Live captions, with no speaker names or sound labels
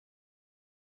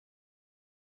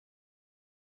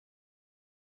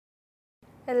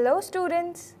Hello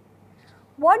students.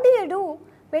 What do you do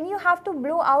when you have to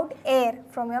blow out air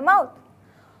from your mouth?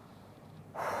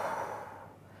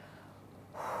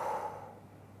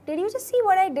 Did you just see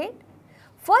what I did?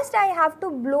 First I have to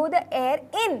blow the air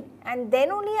in and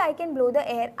then only I can blow the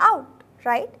air out,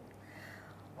 right?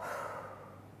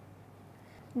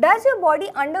 Does your body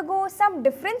undergo some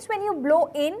difference when you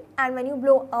blow in and when you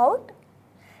blow out?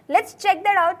 Let's check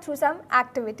that out through some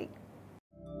activity.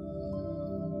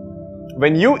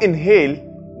 When you inhale,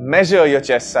 measure your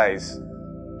chest size.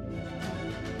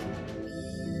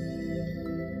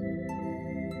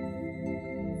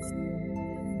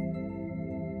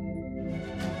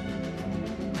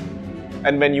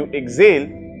 And when you exhale,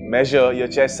 measure your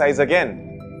chest size again.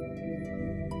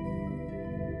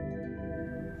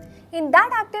 In that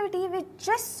activity, we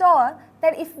just saw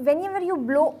that if whenever you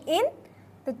blow in,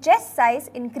 the chest size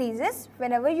increases.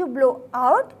 Whenever you blow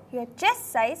out, your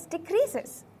chest size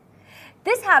decreases.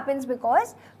 This happens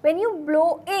because when you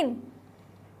blow in,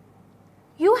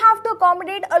 you have to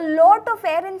accommodate a lot of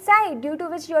air inside, due to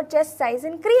which your chest size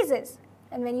increases.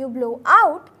 And when you blow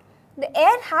out, the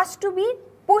air has to be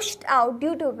pushed out,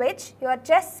 due to which your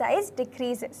chest size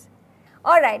decreases.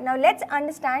 Alright, now let's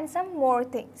understand some more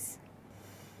things.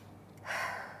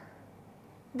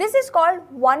 This is called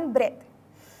one breath.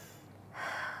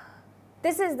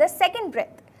 This is the second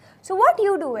breath. So what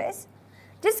you do is,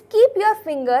 just keep your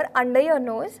finger under your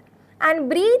nose and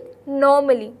breathe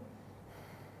normally.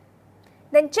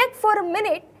 Then check for a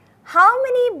minute how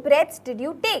many breaths did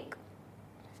you take.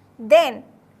 Then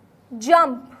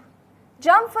jump.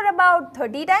 Jump for about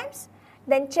 30 times.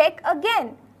 Then check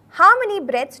again how many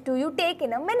breaths do you take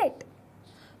in a minute.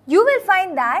 You will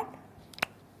find that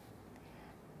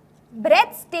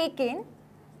breaths taken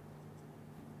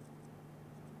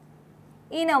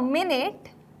in a minute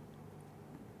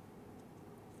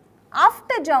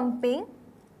after jumping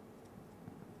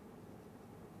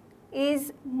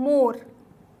is more.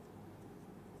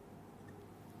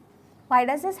 Why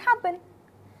does this happen?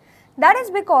 That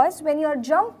is because when you are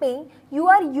jumping, you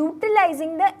are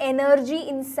utilizing the energy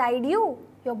inside you.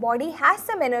 Your body has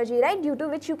some energy, right, due to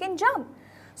which you can jump.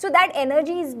 So that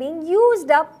energy is being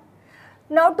used up.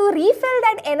 Now to refill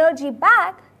that energy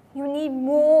back, you need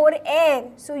more air.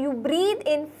 So you breathe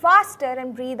in faster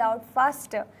and breathe out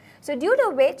faster. So due to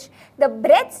which the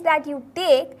breaths that you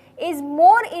take is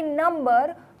more in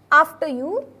number after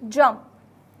you jump.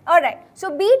 Alright,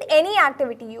 so be it any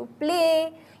activity, you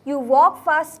play, you walk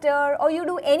faster, or you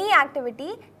do any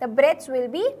activity, the breaths will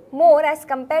be more as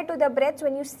compared to the breaths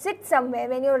when you sit somewhere,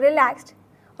 when you're relaxed.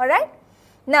 Alright?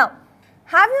 Now,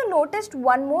 have you noticed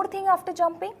one more thing after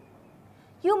jumping?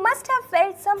 You must have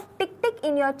felt some tick-tick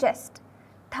in your chest.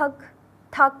 Thug,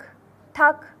 thug,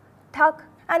 thug, thug.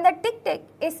 And the tick-tick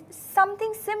is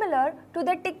something similar to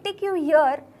the tick-tick you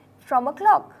hear from a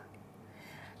clock.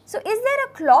 So is there a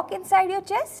clock inside your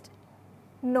chest?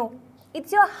 No.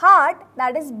 It's your heart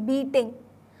that is beating.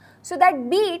 So that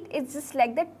beat is just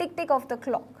like the tick-tick of the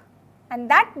clock. And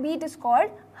that beat is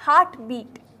called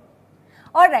heartbeat.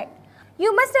 Alright.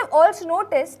 You must have also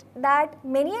noticed that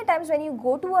many a times when you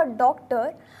go to a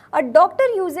doctor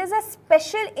uses a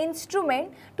special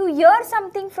instrument to hear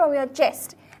something from your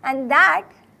chest. And that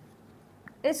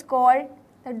is called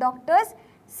the doctor's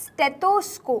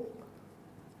stethoscope.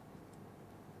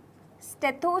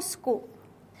 Stethoscope.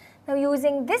 Now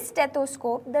using this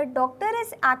stethoscope, the doctor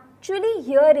is actually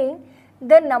hearing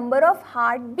the number of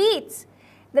heartbeats.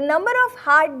 The number of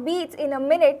heartbeats in a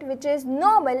minute, which is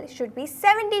normal, should be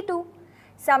 72.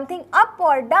 Something up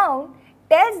or down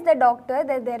tells the doctor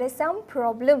that there is some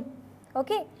problem.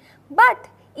 Okay? But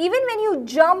even when you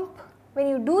jump, when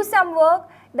you do some work,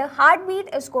 the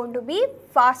heartbeat is going to be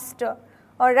faster.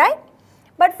 Alright?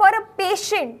 But for a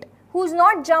patient who's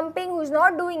not jumping, who's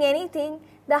not doing anything,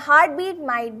 the heartbeat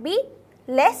might be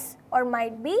less or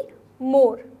might be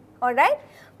more. Alright?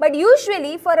 But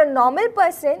usually for a normal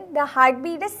person, the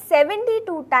heartbeat is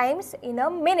 72 times in a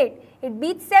minute. It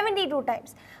beats 72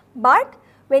 times. But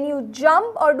when you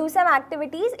jump or do some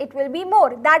activities, it will be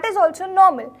more. That is also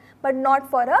normal, but not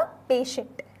for a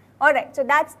patient. Alright, so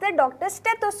that's the doctor's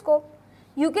stethoscope.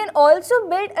 You can also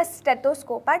build a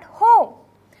stethoscope at home.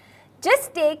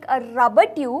 Just take a rubber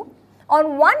tube.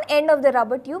 On one end of the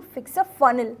rubber tube, fix a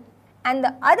funnel. And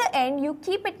the other end, you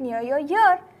keep it near your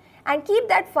ear and keep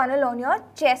that funnel on your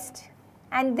chest.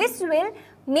 And this will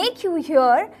make you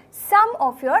hear some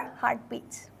of your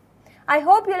heartbeats. I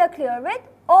hope you are clear with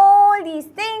all these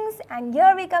things, and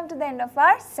here we come to the end of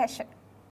our session.